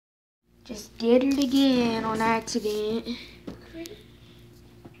Just did it again on accident.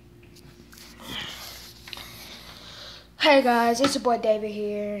 Hey guys, it's your boy David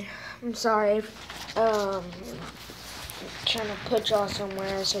here. I'm sorry. Trying to put y'all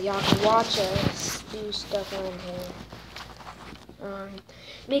somewhere so y'all can watch us do stuff on here.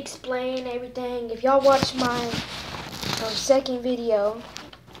 Me explain everything. If y'all watch my second video,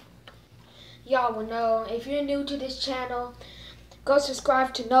 y'all will know. If you're new to this channel, go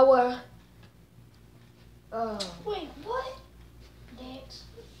subscribe to Noah. Wait, what? Dex.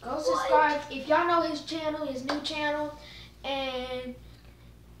 Go subscribe if y'all know his channel, his new channel, and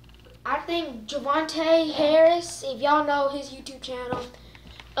I think Javante Harris. If y'all know his YouTube channel,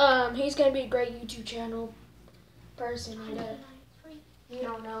 he's gonna be a great YouTube channel person. You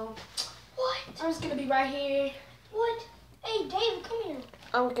don't know. What? I'm just gonna be right here. What? Hey, David, come here.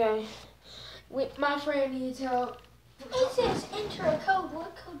 Okay. My friend needs help. It says enter a code.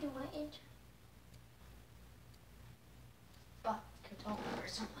 What code do I enter? Or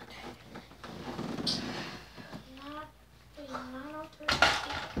something like that.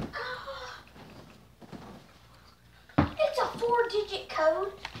 It's a 4-digit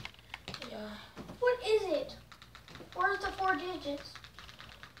code. Yeah. What is it? Where's the 4 digits?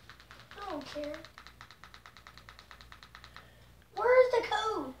 I don't care. Where is the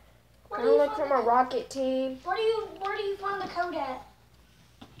code? Can I look for my Rocket team? Where do you find the code at?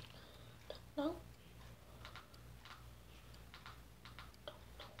 No.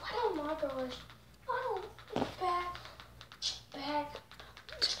 Oh my gosh. Back.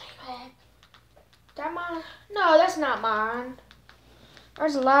 That mine? No, that's not mine.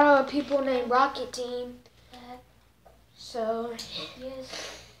 There's a lot of people named Rocket Team. Back. So,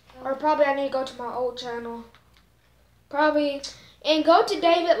 Yes. or probably I need to go to my old channel. Probably. And go to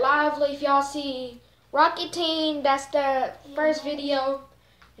David Lively if y'all see Rocket Team. That's the first video.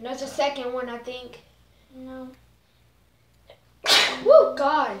 And that's the second one, I think. No. Woo,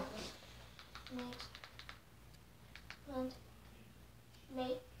 God. Next. And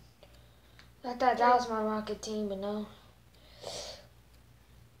mate. I thought that was my Rocket Team, but no.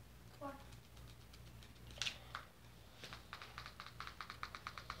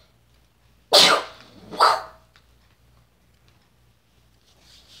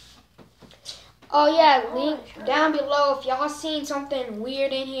 Oh yeah, link down below if y'all seen something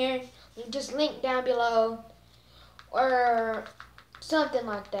weird in here. Just link down below. Or something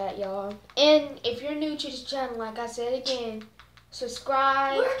like that, y'all. And if you're new to this channel, like I said again,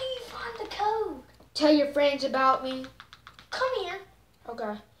 subscribe. Where do you find the code? Tell your friends about me. Come here.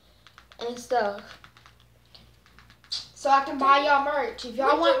 Okay. And stuff. So I can buy y'all merch. If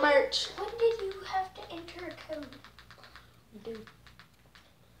y'all want merch. When did you have to enter a code? You do.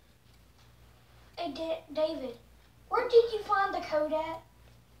 Hey, David, where did you find the code at?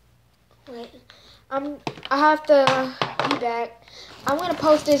 Wait. I have to be back. I'm going to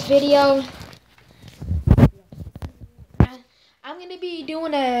post this video. I'm going to be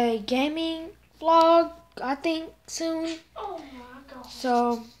doing a gaming vlog, I think, soon. Oh my God.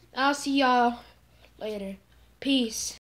 So, I'll see y'all later. Peace.